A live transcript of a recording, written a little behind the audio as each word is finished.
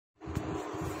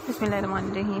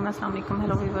Bismillahirrahmanirrahim. Assalamu alaikum.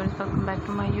 Hello viewers, welcome back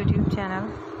to my YouTube channel.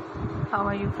 How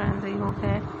are you friends? I hope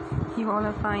that you all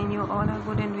are fine, you all are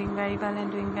good and doing very well and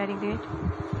doing very great.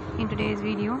 In today's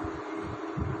video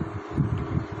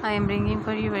I am bringing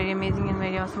for you very amazing and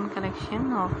very awesome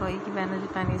collection of ikebana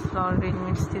Japanese floral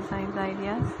ornaments designs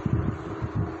ideas.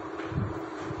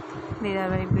 These are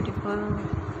very beautiful,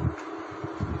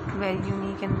 very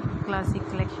unique and classic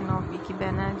collection of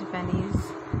ikebana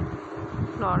Japanese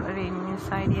floral arrangements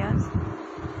ideas.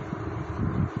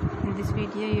 In this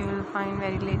video you will find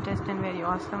very latest and very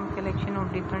awesome collection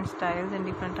of different styles and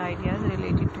different ideas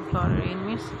related to floral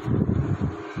arrangements,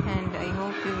 and I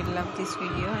hope you will love this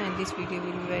video, and this video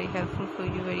will be very helpful for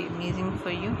you, very amazing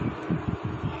for you.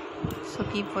 So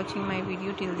keep watching my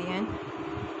video till the end.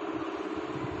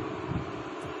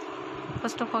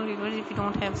 First of all viewers, if you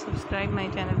don't have subscribed my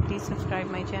channel, please subscribe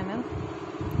my channel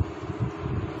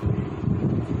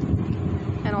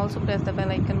and also press the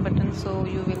bell icon button so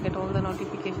you will get all the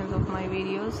notifications of my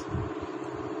videos.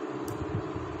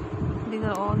 These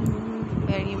are all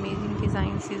very amazing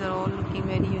designs. These are all looking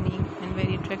very unique and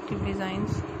very attractive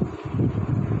designs.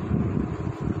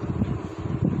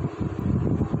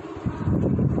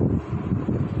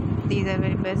 These are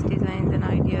very best designs and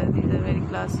ideas. These are very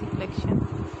classic collection.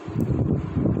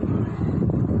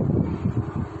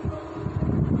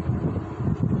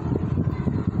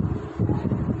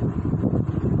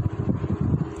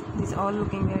 These are all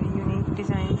looking very unique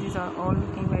designs. These are all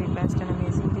looking very best and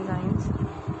amazing designs.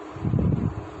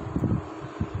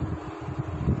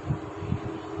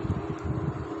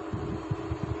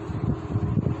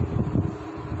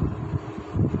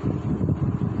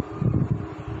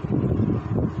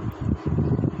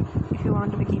 If you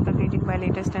want to be keep updated by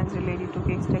latest trends related to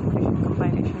cakes, decoration,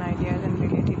 compilation ideas, and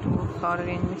related to flower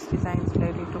arrangements designs,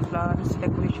 related to flowers,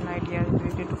 decoration ideas,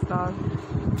 related to flower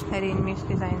arrangements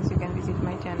designs, you can visit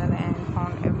my channel and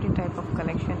found every type of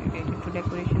collection related to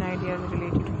decoration ideas,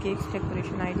 related to cakes,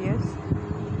 decoration ideas.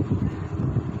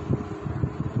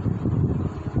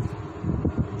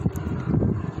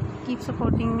 Keep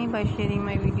supporting me by sharing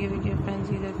my video with your friends,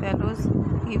 with your fellows.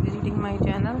 Keep visiting my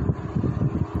channel.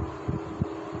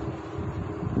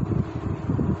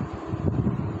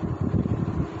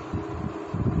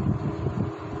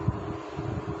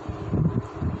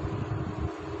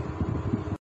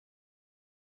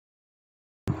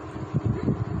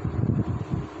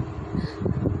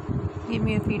 Give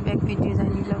me your feedback which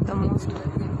design you love the most.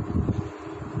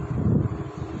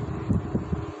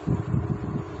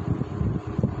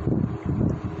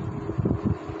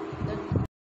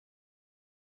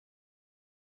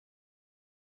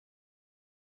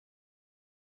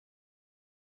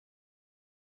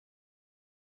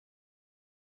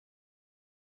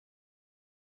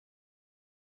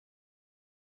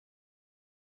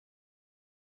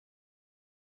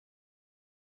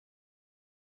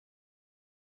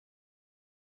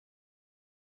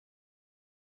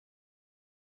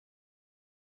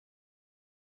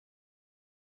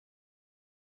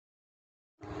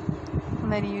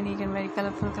 Very unique and very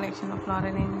colorful collection of floral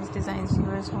arrangements designs.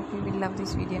 Viewers, hope you will love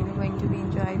this video and you're going to be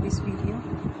enjoy this video.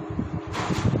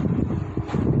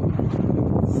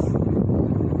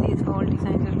 These all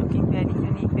designs are looking very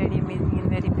unique, very amazing and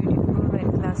very